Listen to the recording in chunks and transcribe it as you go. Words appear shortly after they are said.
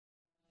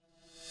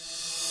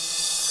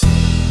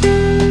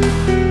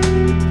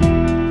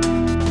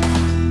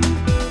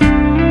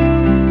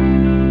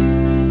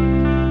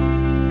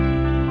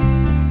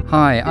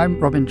Hi, I'm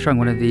Robin Chung,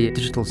 one of the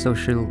digital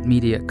social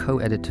media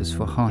co-editors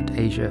for Heart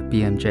Asia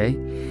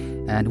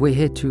BMJ, and we're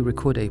here to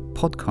record a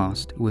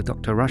podcast with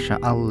Dr. Rasha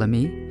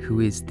Al-Lami, who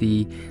is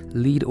the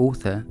lead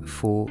author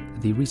for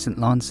the recent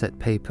Lancet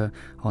paper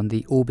on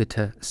the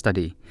Orbiter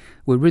study.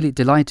 We're really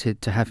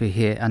delighted to have you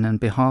here, and on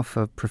behalf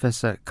of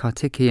Professor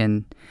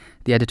Karthikeyan,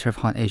 the editor of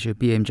Heart Asia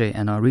BMJ,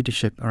 and our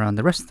readership around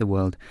the rest of the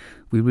world,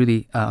 we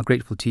really are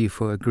grateful to you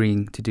for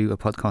agreeing to do a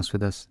podcast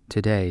with us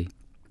today.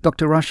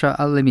 Dr. Rasha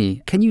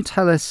Al-Lami, can you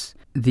tell us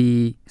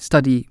the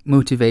study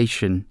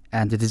motivation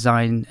and the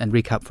design and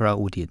recap for our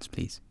audience,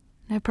 please?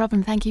 No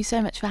problem. Thank you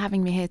so much for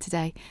having me here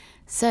today.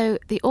 So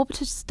the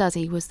Orbiter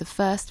study was the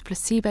first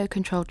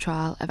placebo-controlled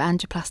trial of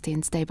angioplasty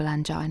in stable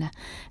angina.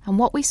 And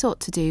what we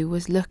sought to do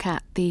was look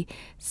at the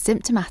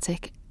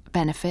symptomatic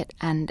benefit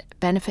and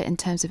benefit in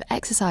terms of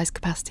exercise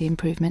capacity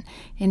improvement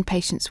in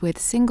patients with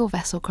single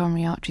vessel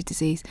coronary artery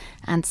disease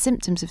and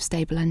symptoms of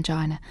stable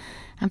angina.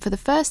 And for the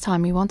first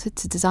time, we wanted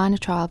to design a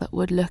trial that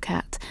would look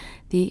at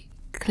the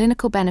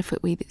clinical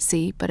benefit we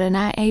see, but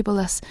enable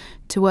us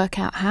to work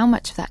out how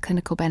much of that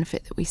clinical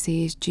benefit that we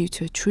see is due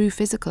to a true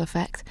physical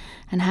effect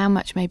and how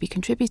much may be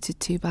contributed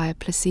to by a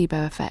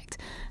placebo effect.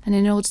 And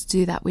in order to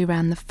do that, we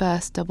ran the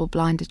first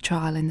double-blinded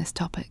trial in this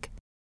topic.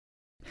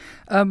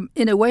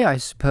 In a way, I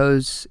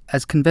suppose,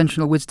 as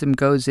conventional wisdom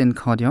goes in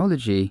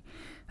cardiology,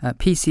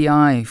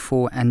 PCI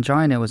for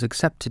angina was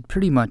accepted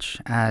pretty much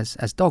as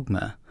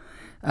dogma.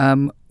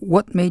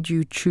 What made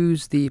you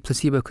choose the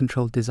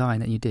placebo-controlled design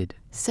that you did?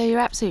 So you're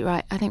absolutely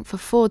right. I think for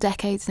 4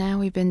 decades now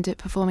we've been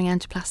performing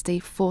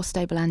angioplasty for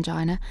stable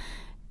angina.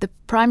 The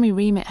primary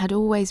remit had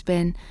always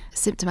been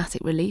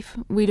symptomatic relief.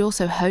 We'd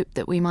also hoped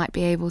that we might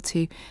be able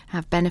to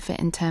have benefit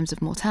in terms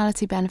of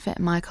mortality benefit,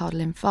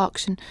 myocardial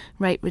infarction,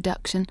 rate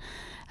reduction.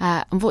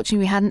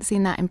 Unfortunately, we hadn't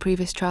seen that in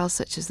previous trials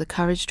such as the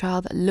COURAGE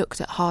trial that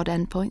looked at hard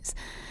endpoints.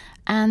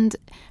 And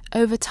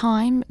over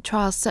time,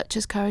 trials such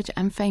as COURAGE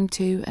and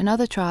FAME2 and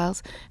other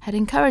trials had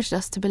encouraged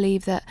us to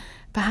believe that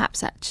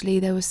perhaps actually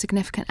there was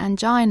significant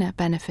angina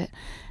benefit.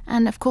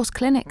 And of course,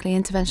 clinically,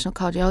 interventional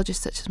cardiologists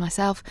such as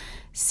myself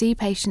see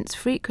patients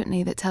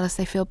frequently that tell us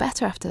they feel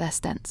better after their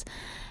stents.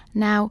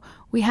 Now,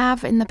 we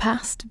have in the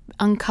past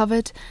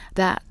uncovered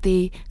that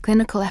the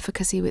clinical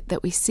efficacy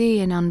that we see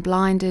in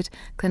unblinded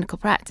clinical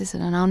practice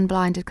and in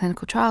unblinded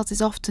clinical trials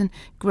is often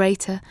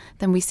greater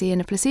than we see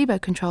in a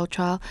placebo-controlled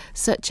trial,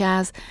 such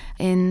as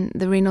in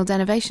the renal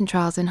denervation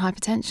trials in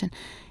hypertension.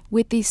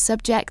 With these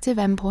subjective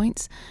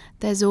endpoints,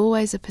 there's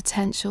always a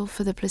potential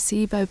for the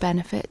placebo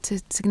benefit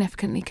to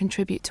significantly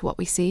contribute to what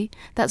we see.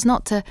 That's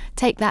not to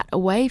take that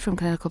away from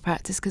clinical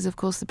practice, because of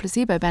course the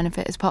placebo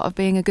benefit is part of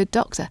being a good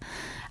doctor.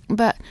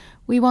 But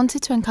we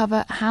wanted to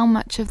uncover how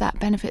much of that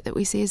benefit that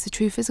we see is the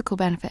true physical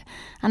benefit.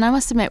 And I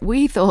must admit,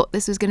 we thought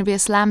this was going to be a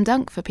slam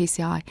dunk for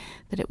PCI,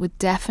 that it would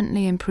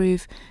definitely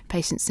improve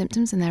patients'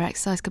 symptoms and their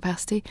exercise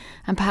capacity,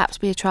 and perhaps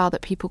be a trial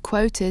that people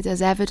quoted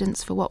as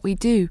evidence for what we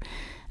do.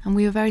 And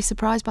we were very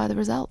surprised by the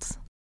results.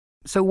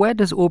 So where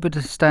does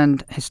Orbiter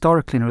stand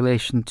historically in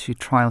relation to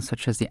trials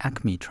such as the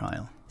ACME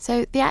trial?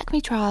 So the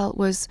ACME trial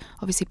was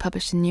obviously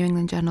published in New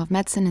England Journal of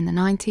Medicine in the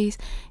 90s.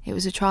 It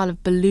was a trial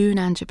of balloon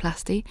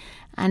angioplasty,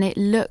 and it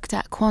looked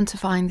at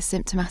quantifying the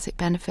symptomatic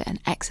benefit and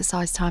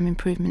exercise time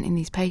improvement in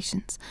these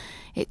patients.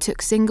 It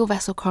took single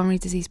vessel coronary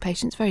disease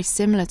patients, very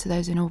similar to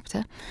those in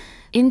Orbiter.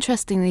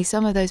 Interestingly,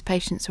 some of those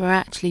patients were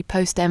actually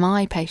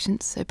post-MI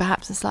patients, so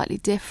perhaps a slightly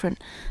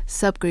different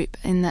subgroup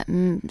in that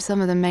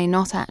some of them may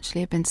not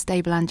actually have been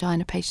stable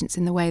angina patients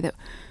in the way that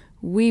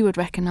we would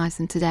recognise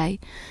them today.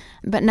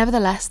 But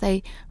nevertheless,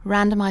 they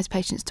randomised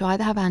patients to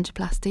either have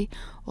angioplasty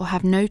or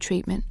have no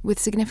treatment, with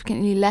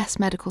significantly less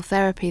medical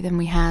therapy than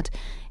we had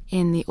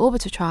in the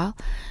Orbiter trial.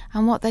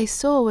 And what they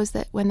saw was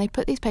that when they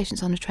put these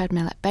patients on a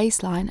treadmill at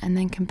baseline and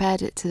then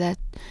compared it to their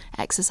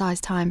exercise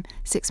time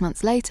 6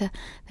 months later,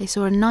 they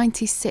saw a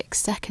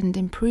 96-second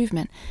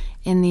improvement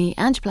in the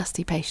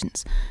angioplasty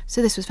patients.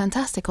 So this was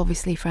fantastic,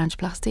 obviously, for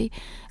angioplasty.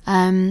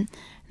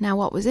 Now,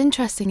 what was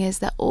interesting is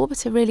that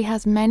Orbiter really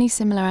has many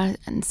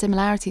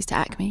similarities to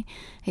ACME,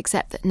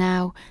 except that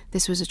now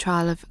this was a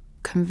trial of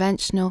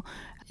conventional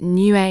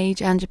new age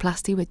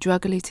angioplasty with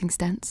drug-eluting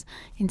stents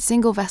in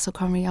single vessel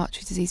coronary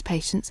artery disease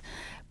patients,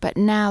 but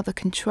now the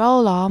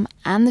control arm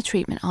and the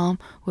treatment arm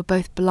were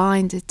both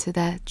blinded to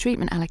their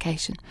treatment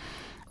allocation,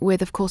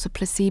 with of course a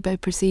placebo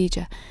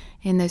procedure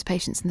in those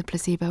patients in the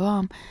placebo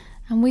arm.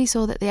 And we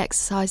saw that the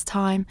exercise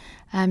time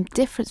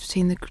difference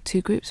between the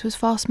two groups was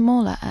far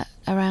smaller, at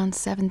around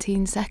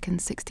 17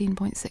 seconds,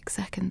 16.6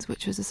 seconds,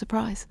 which was a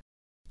surprise.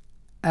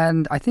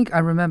 And I think I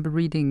remember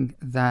reading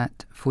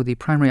that for the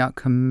primary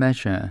outcome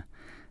measure,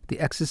 the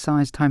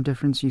exercise time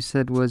difference you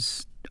said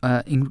was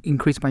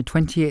increased by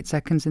 28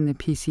 seconds in the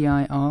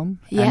PCI arm,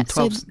 and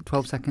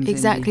 12 seconds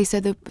exactly. So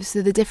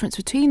the difference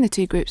between the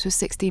two groups was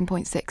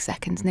 16.6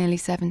 seconds, nearly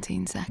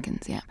 17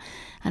 seconds, yeah.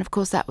 And of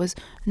course that was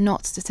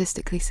not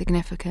statistically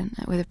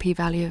significant with a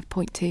p-value of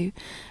 0.2.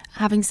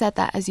 Having said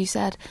that, as you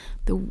said,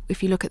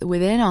 if you look at the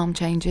within-arm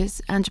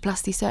changes,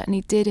 angioplasty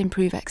certainly did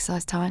improve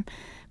exercise time,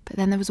 but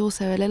then there was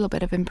also a little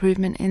bit of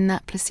improvement in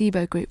that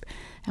placebo group.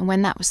 And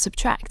when that was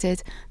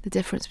subtracted, the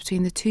difference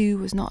between the two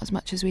was not as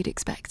much as we'd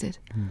expected.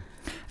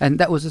 And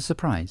that was a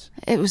surprise?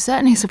 It was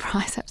certainly a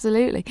surprise,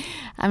 absolutely.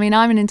 I mean,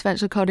 I'm an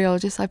interventional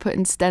cardiologist. I put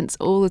in stents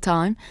all the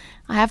time.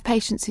 I have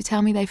patients who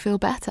tell me they feel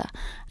better,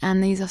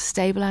 and these are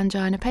stable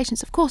angina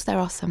patients. Of course, there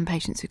are some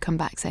patients who come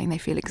back saying they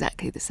feel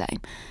exactly the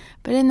same.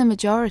 But in the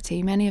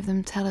majority, many of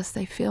them tell us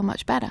they feel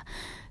much better.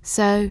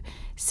 So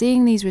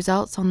seeing these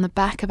results on the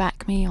back of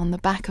ACME, on the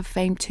back of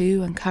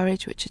FAME2 and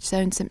COURAGE, which had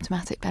shown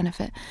symptomatic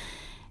benefit,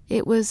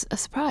 it was a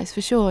surprise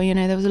for sure.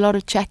 There was a lot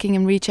of checking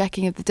and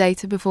rechecking of the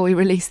data before we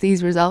released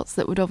these results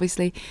that would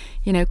obviously,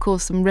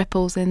 cause some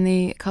ripples in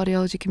the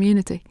cardiology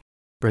community.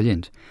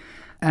 Brilliant.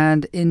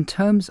 And in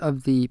terms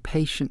of the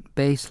patient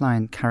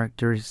baseline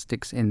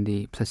characteristics in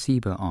the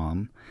placebo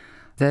arm,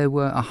 there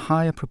were a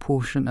higher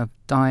proportion of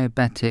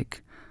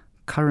diabetic,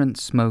 current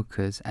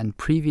smokers and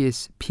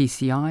previous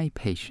PCI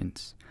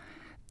patients.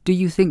 Do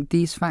you think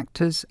these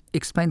factors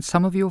explain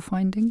some of your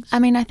findings? I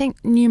mean, I think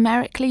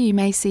numerically you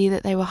may see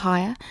that they were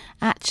higher.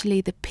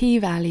 Actually, the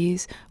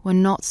p-values were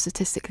not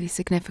statistically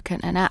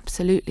significant and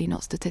absolutely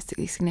not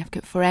statistically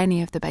significant for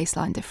any of the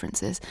baseline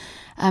differences.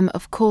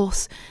 Of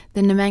course,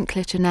 the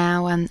nomenclature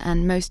now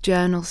and most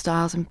journal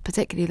styles, and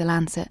particularly The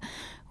Lancet,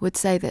 would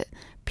say that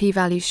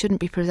p-values shouldn't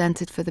be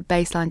presented for the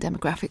baseline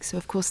demographics. So,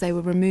 of course, they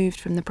were removed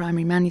from the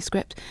primary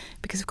manuscript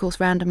because, of course,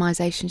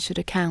 randomization should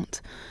account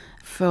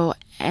for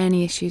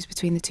any issues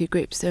between the two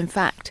groups. So in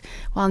fact,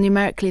 while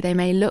numerically they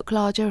may look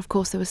larger, of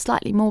course there were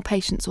slightly more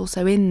patients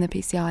also in the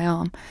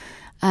PCI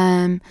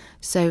arm,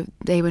 so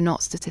they were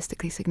not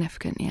statistically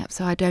significant yet.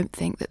 So I don't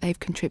think that they've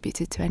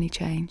contributed to any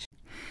change.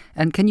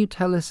 And can you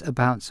tell us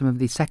about some of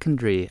the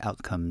secondary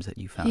outcomes that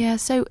you found? Yeah,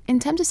 so in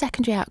terms of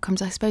secondary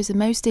outcomes, I suppose the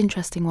most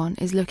interesting one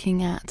is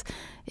looking at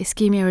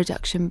ischemia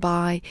reduction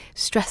by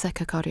stress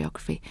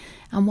echocardiography.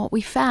 And what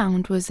we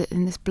found was that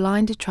in this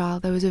blinded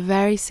trial, there was a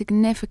very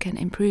significant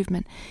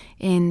improvement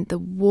in the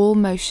wall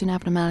motion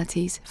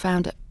abnormalities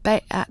found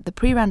at the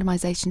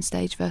pre-randomization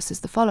stage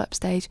versus the follow-up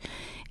stage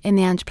in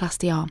the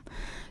angioplasty arm.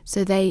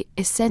 So they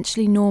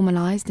essentially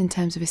normalized in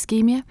terms of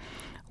ischemia,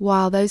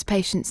 while those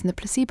patients in the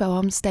placebo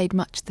arm stayed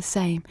much the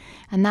same.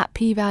 And that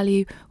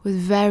p-value was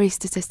very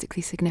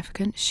statistically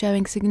significant,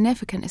 showing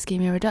significant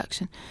ischemia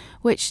reduction,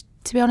 which,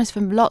 to be honest, for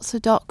lots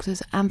of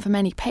doctors and for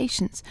many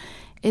patients,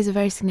 is a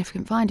very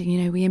significant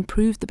finding. We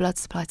improved the blood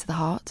supply to the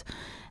heart,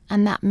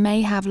 and that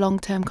may have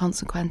long-term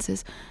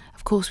consequences.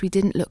 Of course, we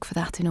didn't look for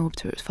that in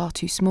Orbiter. It was far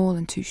too small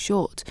and too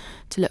short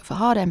to look for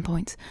hard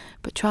endpoints.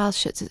 But trials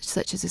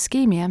such as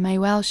ischemia may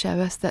well show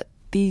us that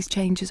these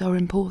changes are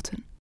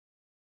important.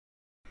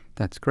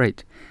 That's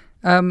great.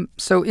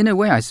 So in a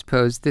way, I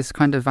suppose, this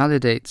kind of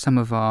validates some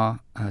of our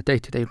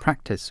day-to-day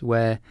practice,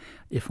 where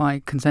if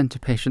I consent a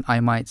patient, I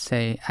might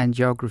say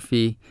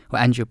angiography or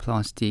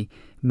angioplasty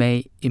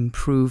may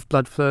improve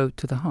blood flow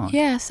to the heart.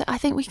 Yes, I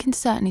think we can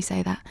certainly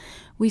say that.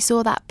 We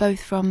saw that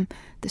both from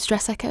the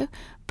stress echo,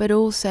 but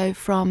also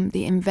from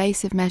the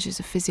invasive measures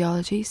of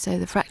physiology, so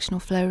the fractional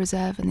flow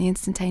reserve and the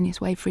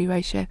instantaneous wave-free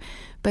ratio,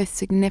 both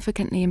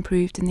significantly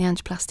improved in the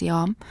angioplasty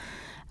arm,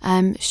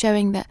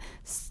 showing that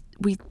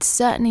we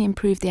certainly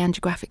improved the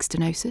angiographic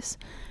stenosis.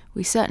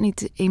 We certainly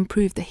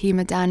improved the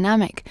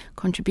hemodynamic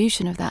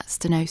contribution of that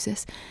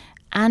stenosis,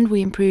 and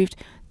we improved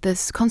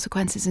the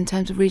consequences in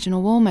terms of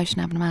regional wall motion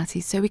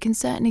abnormalities. So we can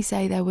certainly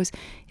say there was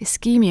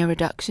ischemia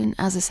reduction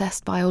as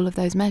assessed by all of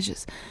those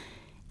measures.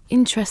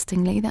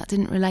 Interestingly, that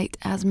didn't relate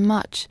as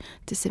much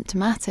to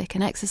symptomatic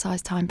and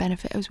exercise time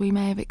benefit as we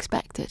may have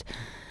expected.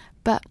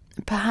 But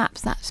perhaps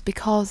that's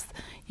because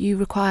you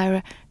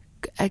require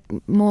a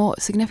more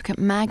significant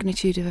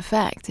magnitude of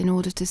effect in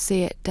order to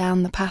see it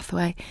down the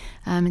pathway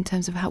in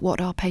terms of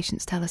what our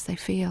patients tell us they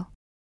feel.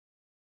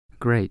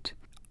 Great.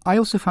 I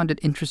also found it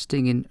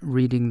interesting in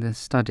reading the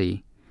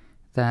study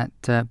that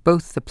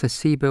both the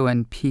placebo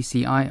and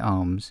PCI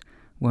arms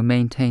were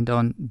maintained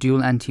on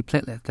dual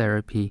antiplatelet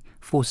therapy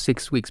for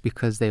 6 weeks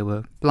because they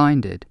were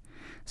blinded.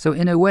 So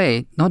in a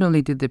way, not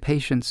only did the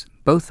patients,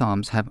 both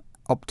arms, have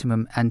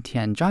optimum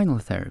anti-anginal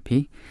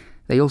therapy,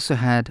 they also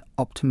had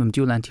optimum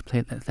dual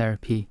antiplatelet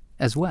therapy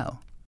as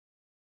well.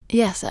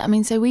 Yes, I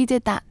mean, so we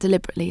did that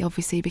deliberately,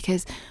 obviously,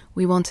 because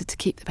we wanted to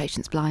keep the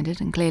patients blinded,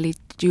 and clearly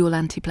dual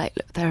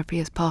antiplatelet therapy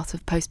is part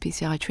of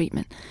post-PCI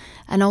treatment.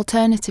 An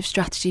alternative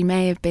strategy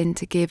may have been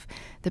to give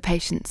the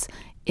patients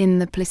in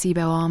the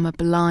placebo arm a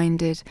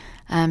blinded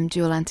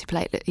dual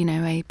antiplatelet,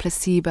 a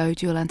placebo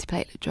dual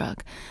antiplatelet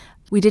drug.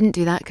 We didn't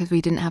do that because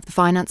we didn't have the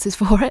finances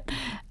for it.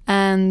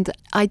 And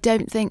I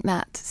don't think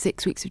that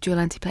 6 weeks of dual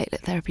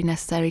antiplatelet therapy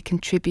necessarily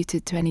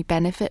contributed to any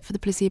benefit for the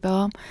placebo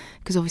arm,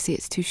 because obviously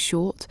it's too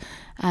short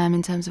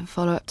in terms of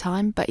follow-up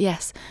time. But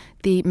yes,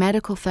 the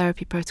medical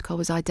therapy protocol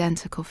was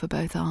identical for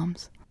both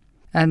arms.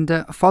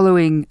 And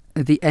following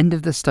the end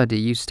of the study,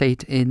 you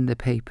state in the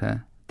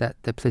paper that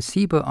the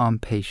placebo arm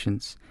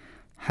patients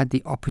had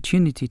the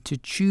opportunity to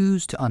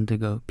choose to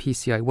undergo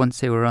PCI once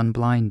they were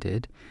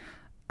unblinded.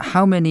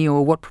 how many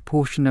or what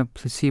proportion of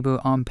placebo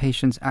arm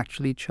patients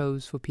actually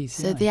chose for PCI?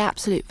 So the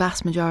absolute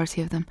vast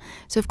majority of them.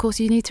 So of course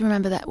you need to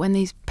remember that when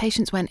these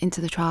patients went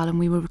into the trial, and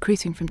we were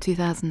recruiting from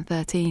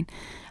 2013,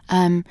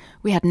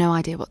 we had no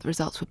idea what the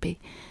results would be.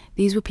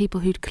 These were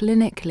people who'd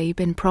clinically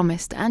been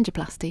promised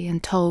angioplasty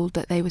and told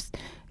that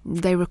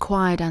they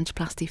required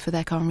angioplasty for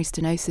their coronary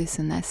stenosis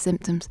and their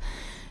symptoms.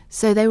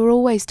 So they were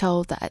always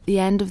told that at the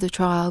end of the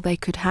trial they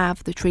could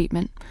have the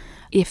treatment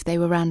if they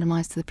were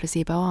randomised to the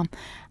placebo arm.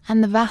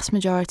 And the vast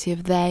majority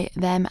of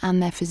them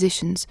and their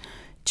physicians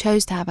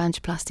chose to have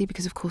angioplasty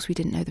because, of course, we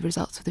didn't know the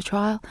results of the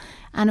trial.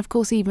 And, of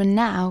course, even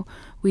now,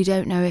 we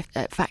don't know if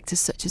factors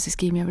such as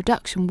ischemia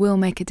reduction will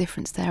make a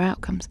difference to their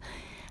outcomes.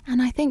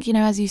 And I think,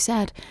 as you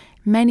said,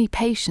 many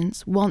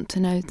patients want to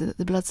know that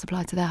the blood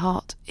supply to their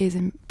heart is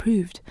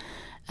improved.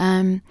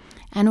 And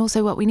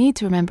also what we need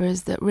to remember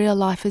is that real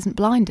life isn't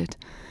blinded.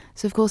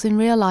 So, of course, in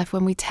real life,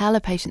 when we tell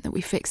a patient that we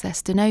fix their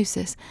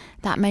stenosis,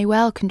 that may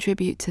well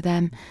contribute to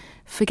them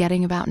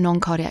forgetting about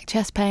non-cardiac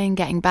chest pain,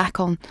 getting back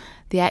on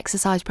the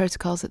exercise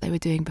protocols that they were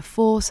doing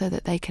before so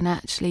that they can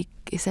actually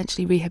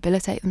essentially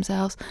rehabilitate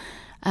themselves.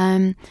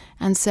 And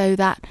so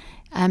that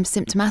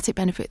symptomatic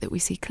benefit that we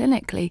see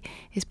clinically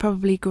is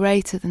probably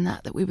greater than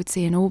that we would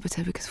see in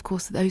Orbiter because, of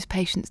course, those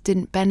patients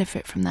didn't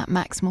benefit from that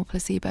maximal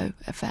placebo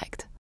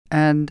effect.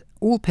 And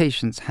all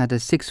patients had a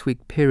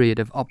 6-week period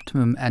of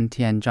optimum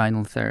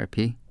anti-anginal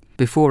therapy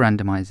before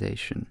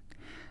randomization.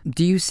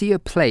 Do you see a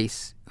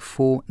place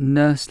for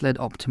nurse-led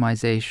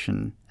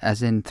optimization,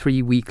 as in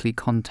 3 weekly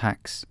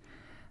contacts,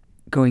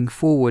 going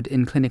forward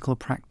in clinical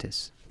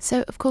practice?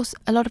 So, of course,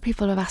 a lot of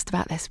people have asked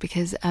about this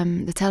because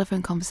the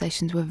telephone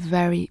conversations were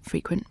very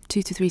frequent,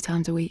 2 to 3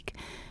 times a week,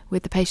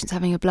 with the patients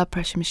having a blood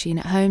pressure machine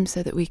at home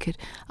so that we could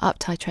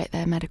up-titrate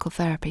their medical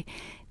therapy.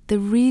 The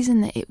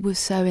reason that it was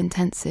so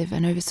intensive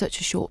and over such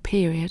a short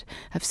period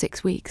of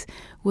 6 weeks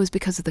was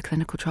because of the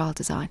clinical trial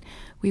design.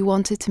 We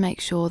wanted to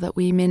make sure that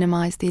we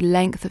minimised the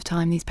length of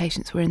time these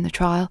patients were in the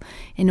trial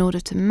in order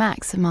to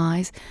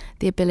maximise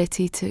the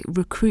ability to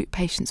recruit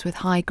patients with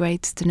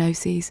high-grade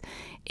stenoses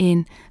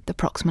in the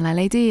proximal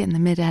LAD and the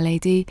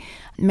mid-LAD,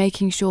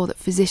 making sure that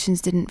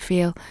physicians didn't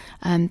feel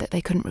that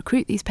they couldn't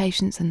recruit these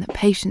patients and that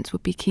patients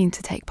would be keen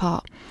to take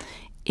part.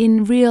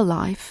 In real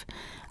life,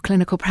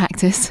 clinical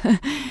practice,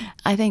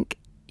 I think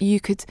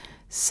you could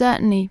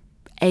certainly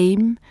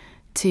aim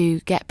to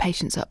get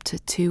patients up to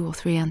 2 or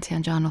 3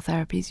 anti-anginal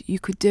therapies. You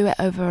could do it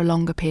over a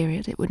longer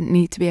period. It wouldn't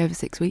need to be over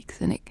 6 weeks,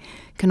 and it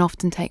can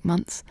often take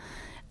months.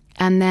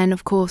 And then,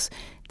 of course,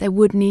 there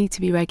would need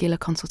to be regular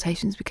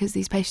consultations because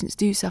these patients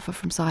do suffer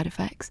from side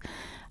effects,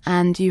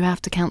 and you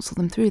have to counsel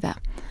them through that.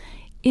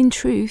 In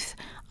truth,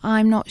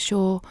 I'm not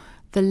sure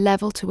the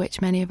level to which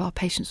many of our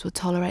patients would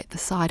tolerate the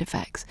side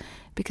effects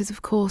because,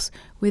 of course,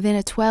 within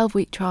a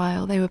 12-week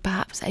trial, they were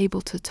perhaps able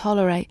to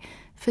tolerate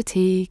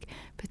fatigue,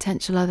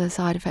 potential other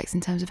side effects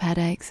in terms of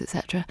headaches,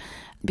 etc.,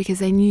 because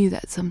they knew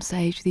that at some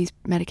stage these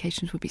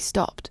medications would be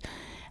stopped.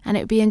 And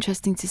it would be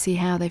interesting to see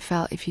how they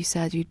felt if you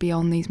said you'd be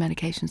on these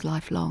medications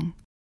lifelong.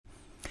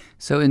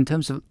 So in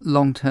terms of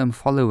long-term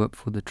follow-up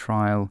for the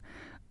trial,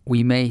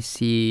 we may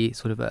see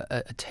sort of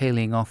a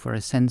tailing off or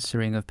a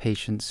censoring of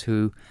patients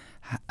who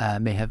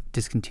may have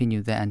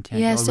discontinued their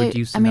anti-angiol or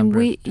reduced the number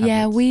of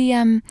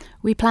tablets.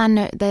 We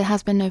plan. There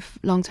has been no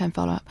long-term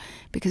follow-up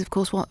because, of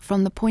course,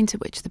 from the point at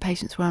which the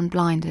patients were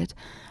unblinded,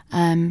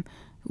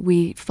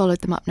 we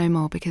followed them up no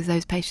more because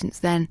those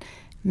patients then,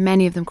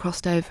 many of them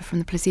crossed over from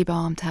the placebo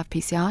arm to have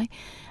PCI,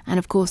 and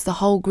of course the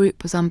whole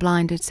group was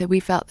unblinded. So we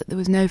felt that there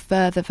was no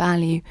further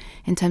value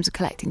in terms of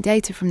collecting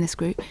data from this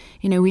group.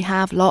 We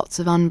have lots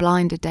of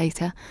unblinded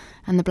data,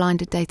 and the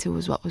blinded data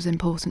was what was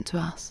important to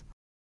us.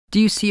 Do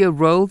you see a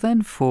role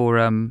then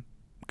for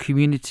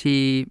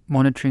community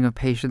monitoring of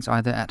patients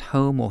either at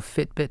home or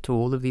Fitbit or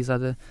all of these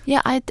other?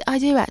 Yeah, I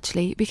do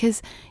actually,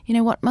 because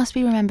what must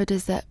be remembered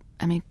is that,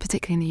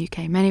 particularly in the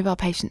UK, many of our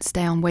patients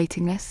stay on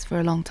waiting lists for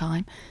a long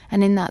time,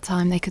 and in that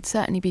time they could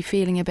certainly be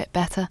feeling a bit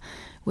better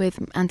with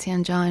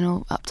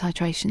anti-anginal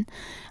up-titration.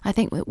 I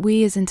think that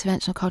we as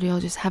interventional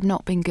cardiologists have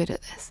not been good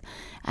at this,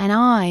 and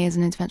I, as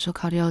an interventional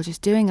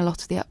cardiologist doing a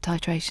lot of the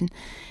up-titration,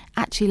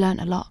 actually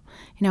learnt a lot.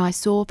 I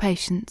saw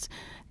patients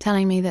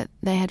telling me that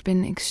they had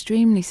been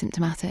extremely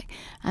symptomatic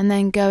and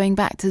then going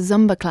back to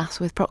Zumba class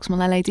with proximal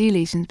LAD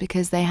lesions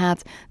because they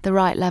had the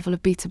right level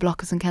of beta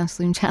blockers and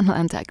calcium channel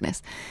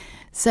antagonists.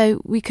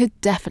 So we could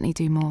definitely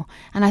do more.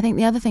 And I think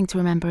the other thing to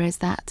remember is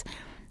that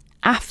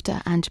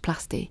after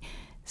angioplasty,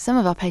 some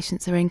of our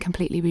patients are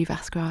incompletely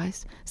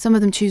revascularized. Some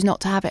of them choose not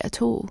to have it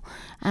at all.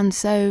 And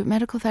so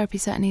medical therapy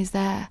certainly is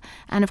there.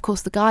 And of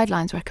course the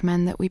guidelines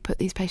recommend that we put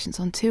these patients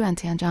on 2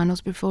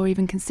 anti-anginals before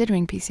even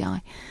considering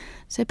PCI.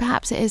 So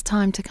perhaps it is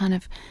time to kind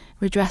of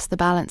redress the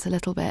balance a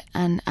little bit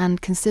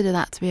and consider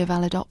that to be a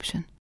valid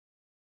option.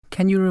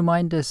 Can you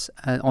remind us,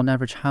 on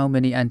average, how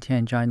many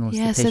anti-anginals the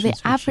patients so the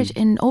average,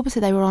 in Orbiter,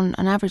 they were on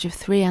an average of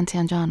 3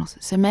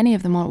 anti-anginals. So many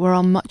of them were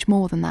on much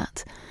more than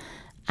that.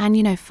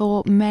 And,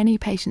 for many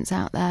patients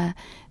out there,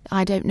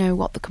 I don't know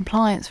what the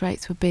compliance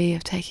rates would be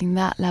of taking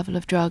that level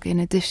of drug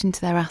in addition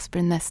to their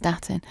aspirin, their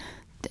statin,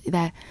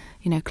 their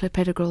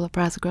clopidogrel or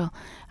prasugrel,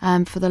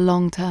 for the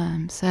long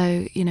term.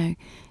 So,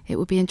 it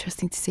would be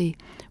interesting to see.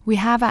 We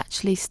have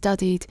actually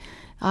studied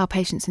our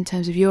patients in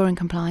terms of urine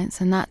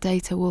compliance, and that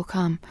data will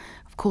come,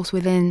 of course,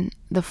 within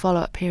the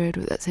follow-up period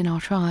that's in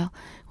our trial.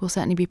 We'll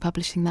certainly be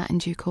publishing that in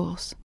due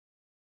course.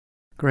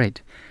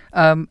 Great.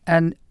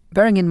 And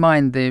bearing in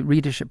mind the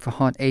readership for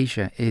Heart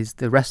Asia is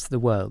the rest of the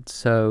world,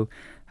 so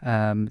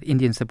the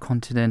Indian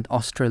subcontinent,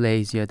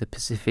 Australasia, the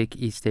Pacific,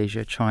 East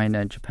Asia,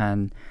 China,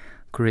 Japan,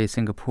 Korea,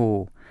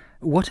 Singapore.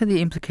 What are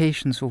the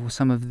implications for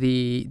some of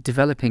the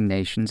developing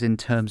nations in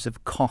terms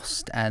of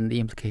cost and the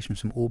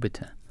implications from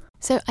Orbiter?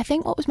 So I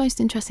think what was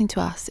most interesting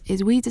to us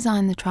is we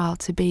designed the trial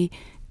to be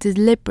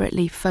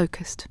deliberately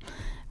focused.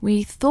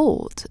 We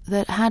thought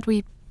that had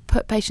we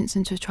put patients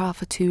into a trial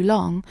for too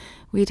long,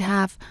 we'd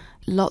have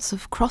lots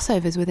of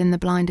crossovers within the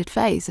blinded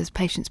phase as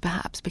patients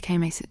perhaps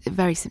became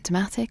very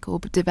symptomatic or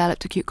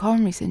developed acute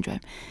coronary syndrome.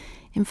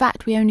 In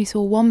fact, we only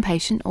saw one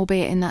patient,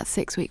 albeit in that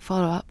 6-week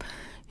follow-up,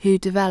 who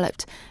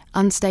developed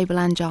unstable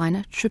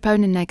angina,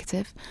 troponin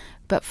negative,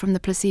 but from the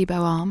placebo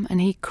arm,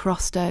 and he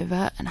crossed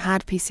over and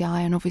had PCI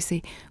and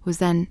obviously was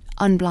then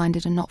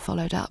unblinded and not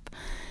followed up.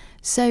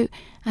 So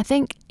I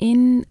think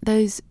in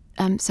those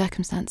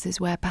circumstances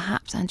where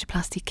perhaps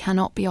angioplasty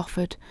cannot be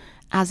offered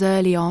as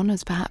early on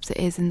as perhaps it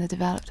is in the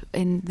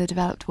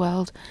developed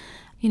world,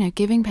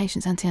 giving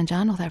patients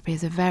anti-anginal therapy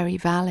is a very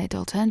valid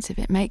alternative.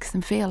 It makes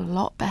them feel a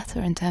lot better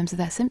in terms of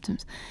their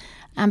symptoms.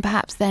 And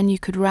perhaps then you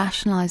could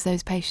rationalise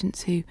those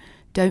patients who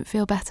don't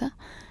feel better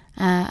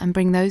and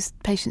bring those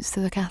patients to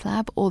the cath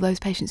lab, or those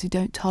patients who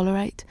don't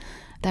tolerate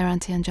their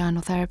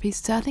anti-anginal therapies.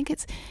 So I think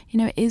it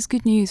is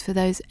good news for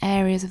those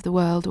areas of the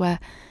world where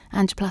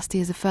angioplasty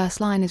as a first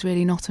line is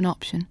really not an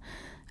option,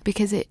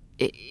 because it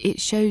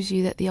shows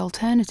you that the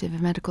alternative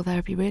of medical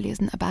therapy really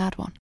isn't a bad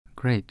one.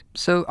 Great.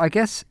 So I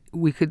guess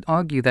we could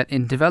argue that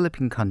in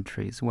developing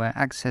countries where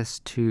access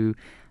to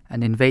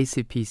an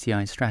invasive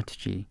PCI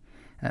strategy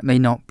may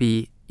not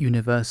be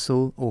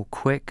universal or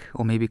quick,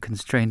 or maybe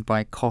constrained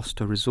by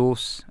cost or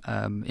resource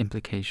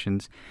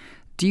implications,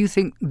 do you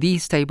think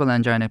these stable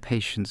angina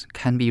patients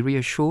can be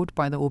reassured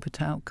by the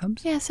Orbiter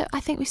outcomes? Yeah, so I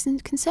think we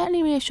can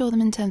certainly reassure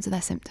them in terms of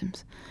their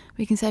symptoms.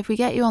 We can say if we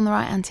get you on the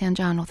right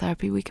anti-anginal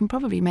therapy, we can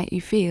probably make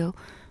you feel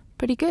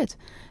pretty good.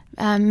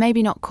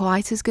 Maybe not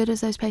quite as good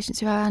as those patients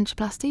who have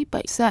angioplasty,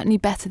 but certainly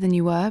better than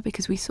you were,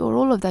 because we saw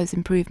all of those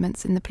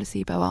improvements in the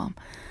placebo arm.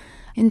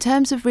 In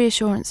terms of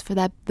reassurance for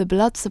the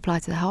blood supply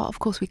to the heart, of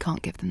course we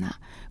can't give them that.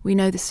 We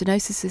know the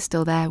stenosis is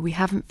still there, we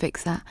haven't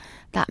fixed that.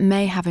 That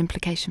may have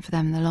implication for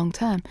them in the long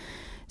term.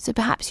 So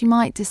perhaps you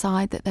might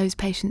decide that those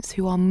patients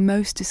who are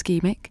most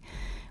ischemic,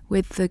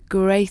 with the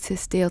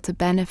greatest deal to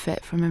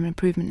benefit from an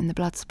improvement in the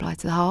blood supply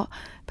to the heart,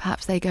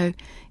 perhaps they go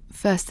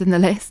first in the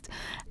list.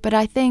 But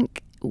I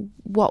think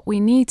what we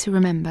need to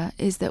remember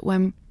is that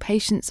when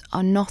patients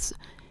are not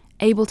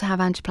able to have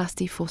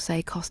angioplasty for,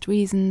 say, cost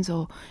reasons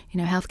or,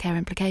 healthcare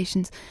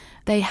implications,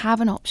 they have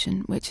an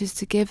option, which is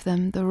to give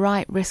them the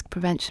right risk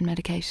prevention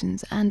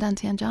medications and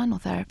anti-anginal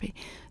therapy.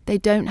 They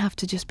don't have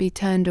to just be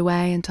turned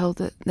away and told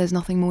that there's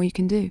nothing more you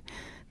can do.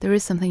 There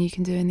is something you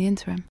can do in the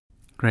interim.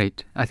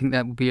 Great. I think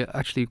that would be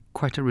actually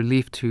quite a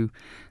relief to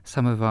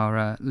some of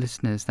our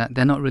listeners, that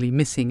they're not really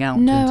missing out.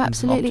 No, in terms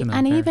absolutely. Of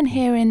and therapy. Even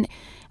here in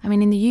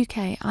the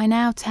UK, I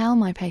now tell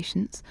my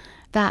patients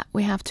that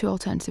we have two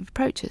alternative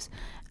approaches.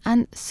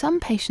 And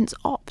some patients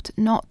opt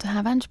not to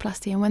have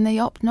angioplasty. And when they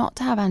opt not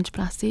to have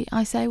angioplasty,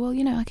 I say, well,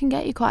 I can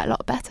get you quite a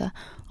lot better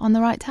on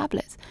the right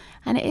tablets.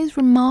 And it is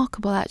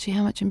remarkable, actually,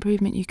 how much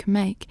improvement you can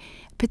make,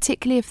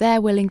 particularly if they're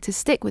willing to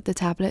stick with the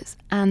tablets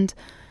and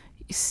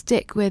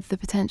stick with the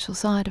potential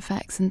side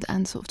effects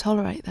and sort of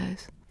tolerate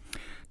those.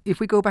 If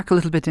we go back a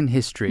little bit in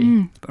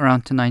history,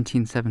 around to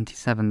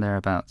 1977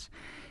 thereabouts,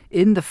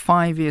 in the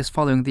 5 years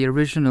following the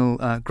original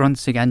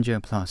Grunsig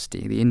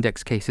angioplasty, the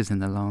index cases in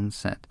the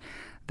Lancet,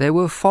 there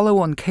were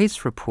follow-on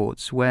case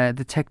reports where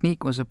the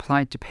technique was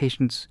applied to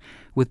patients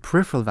with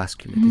peripheral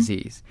vascular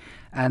disease.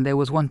 And there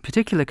was one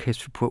particular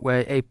case report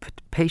where a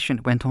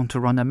patient went on to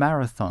run a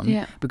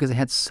marathon because they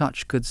had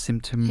such good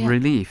symptom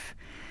relief.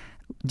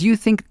 Do you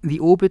think the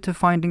Orbiter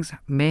findings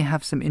may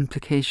have some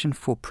implication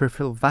for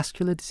peripheral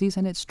vascular disease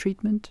and its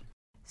treatment?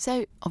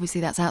 So,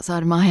 obviously that's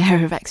outside of my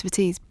area of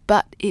expertise,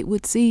 but it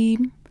would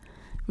seem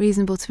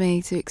reasonable to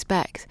me to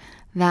expect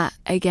that,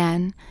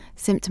 again,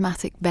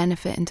 symptomatic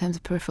benefit in terms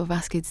of peripheral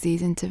vascular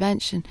disease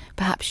intervention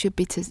perhaps should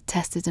be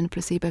tested in a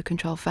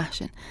placebo-controlled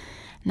fashion.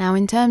 Now,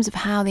 in terms of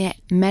how the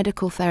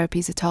medical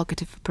therapies are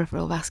targeted for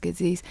peripheral vascular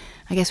disease,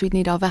 I guess we'd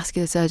need our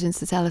vascular surgeons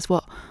to tell us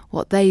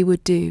what they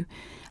would do.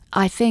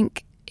 I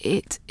think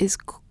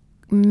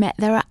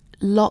there are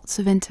lots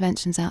of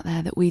interventions out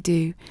there that we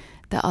do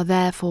that are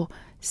there for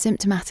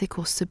symptomatic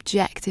or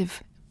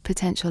subjective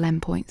potential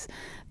endpoints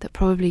that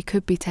probably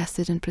could be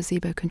tested in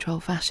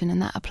placebo-controlled fashion, and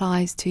that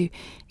applies to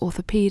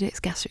orthopedics,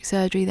 gastric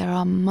surgery. There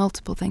are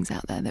multiple things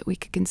out there that we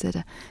could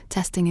consider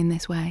testing in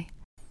this way.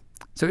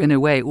 So in a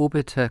way,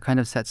 Orbiter kind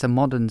of sets a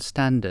modern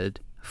standard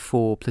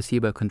for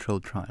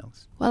placebo-controlled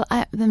trials? Well,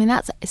 I mean,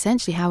 that's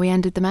essentially how we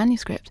ended the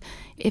manuscript.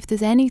 If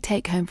there's any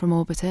take-home from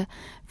Orbiter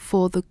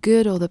for the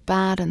good or the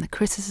bad and the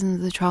criticism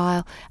of the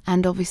trial,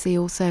 and obviously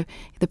also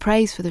the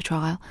praise for the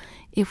trial,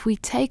 if we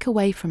take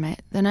away from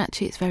it, then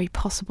actually it's very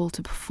possible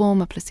to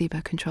perform a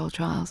placebo-controlled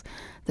trials,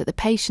 that the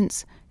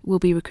patients will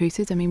be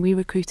recruited. I mean, we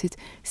recruited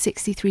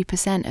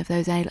 63% of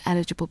those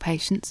eligible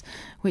patients,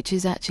 which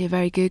is actually a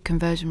very good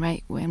conversion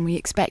rate when we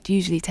expect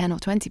usually 10 or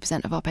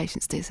 20% of our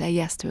patients to say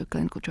yes to a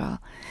clinical trial.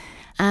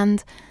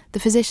 And the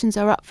physicians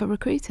are up for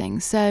recruiting.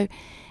 So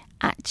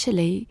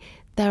actually,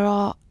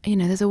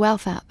 there's a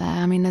wealth out there.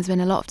 I mean, there's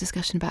been a lot of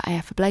discussion about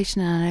AF ablation,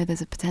 and I know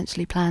there's a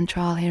potentially planned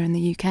trial here in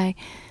the UK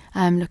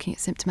looking at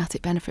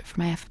symptomatic benefit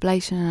from AF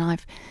ablation, and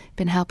I've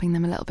been helping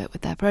them a little bit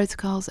with their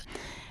protocols.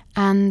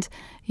 And,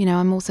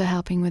 I'm also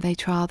helping with a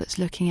trial that's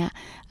looking at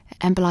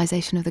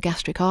embolization of the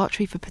gastric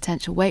artery for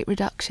potential weight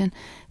reduction.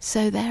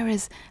 So there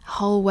is a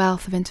whole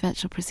wealth of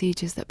interventional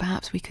procedures that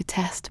perhaps we could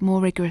test more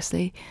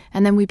rigorously,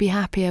 and then we'd be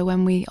happier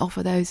when we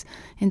offer those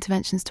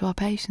interventions to our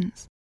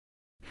patients.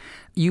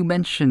 You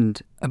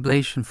mentioned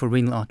ablation for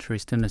renal artery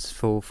stenosis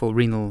for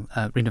renal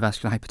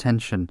renovascular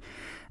hypertension.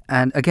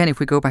 And again, if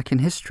we go back in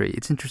history,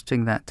 it's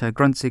interesting that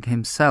Gruentzig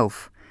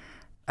himself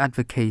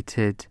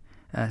advocated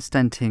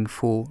stenting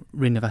for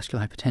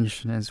renovascular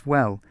hypertension as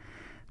well.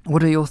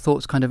 What are your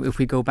thoughts, kind of, if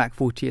we go back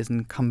 40 years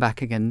and come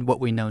back again, what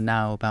we know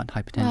now about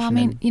hypertension? Well, I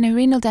mean,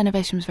 renal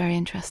denervation was very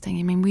interesting.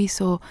 I mean, we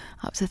saw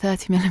up to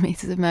 30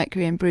 millimetres of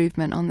mercury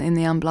improvement in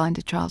the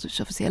unblinded trials, which is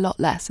obviously a lot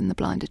less in the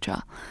blinded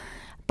trial.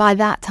 By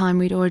that time,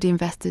 we'd already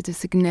invested a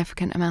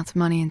significant amount of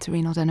money into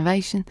renal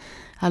denervation.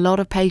 A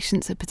lot of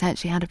patients had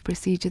potentially had a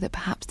procedure that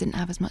perhaps didn't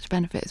have as much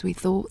benefit as we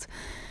thought.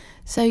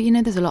 So,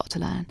 there's a lot to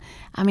learn.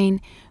 I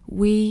mean,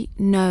 we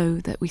know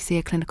that we see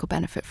a clinical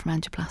benefit from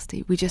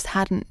angioplasty. We just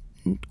hadn't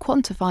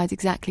quantified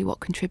exactly what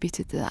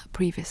contributed to that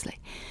previously.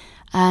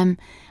 And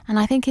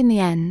I think in the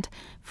end,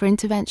 for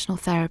interventional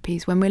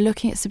therapies, when we're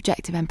looking at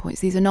subjective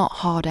endpoints, these are not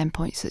hard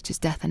endpoints such as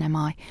death and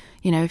MI.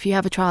 If you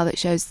have a trial that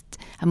shows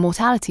a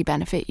mortality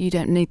benefit, you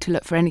don't need to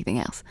look for anything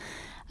else.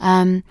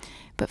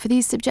 But for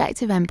these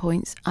subjective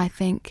endpoints, I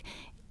think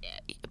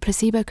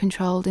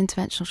placebo-controlled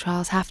interventional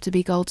trials have to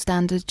be gold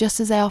standard, just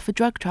as they are for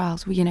drug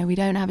trials. We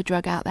don't have a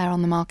drug out there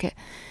on the market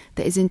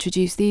that is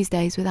introduced these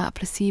days without a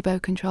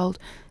placebo-controlled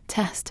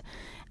test.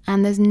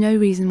 And there's no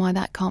reason why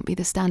that can't be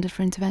the standard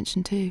for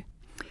intervention too.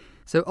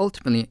 So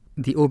ultimately,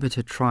 the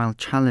Orbiter trial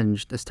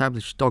challenged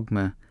established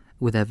dogma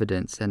with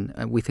evidence, and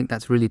we think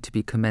that's really to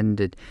be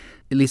commended,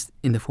 at least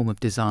in the form of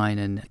design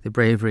and the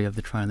bravery of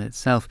the trial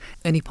itself.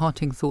 Any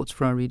parting thoughts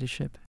for our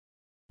readership?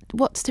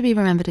 What's to be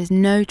remembered is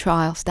no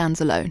trial stands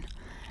alone.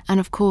 And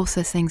of course,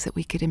 there's things that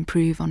we could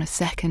improve on a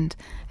second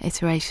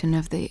iteration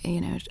of an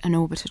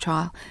Orbiter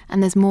trial,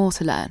 and there's more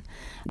to learn.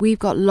 We've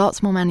got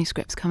lots more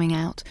manuscripts coming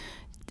out,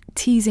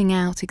 teasing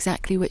out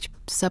exactly which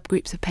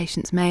subgroups of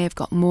patients may have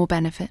got more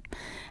benefit.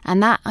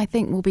 And that, I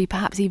think, will be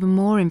perhaps even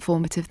more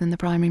informative than the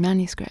primary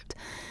manuscript.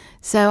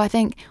 So I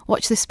think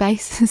watch this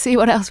space and see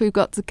what else we've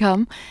got to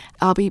come.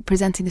 I'll be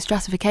presenting the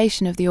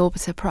stratification of the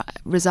Orbiter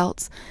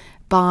results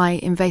by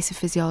invasive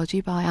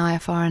physiology, by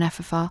IFR and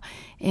FFR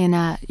in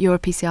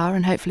EuroPCR,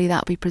 and hopefully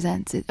that will be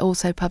presented,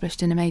 also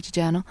published in a major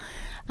journal.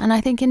 And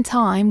I think in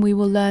time we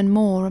will learn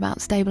more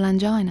about stable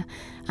angina.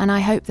 And I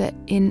hope that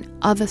in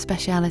other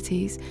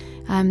specialities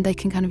they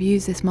can kind of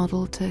use this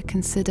model to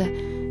consider,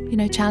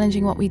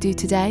 challenging what we do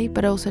today,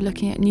 but also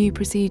looking at new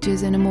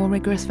procedures in a more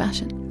rigorous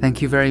fashion.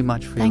 Thank you very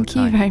much for your time. Thank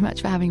you very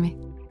much for having me.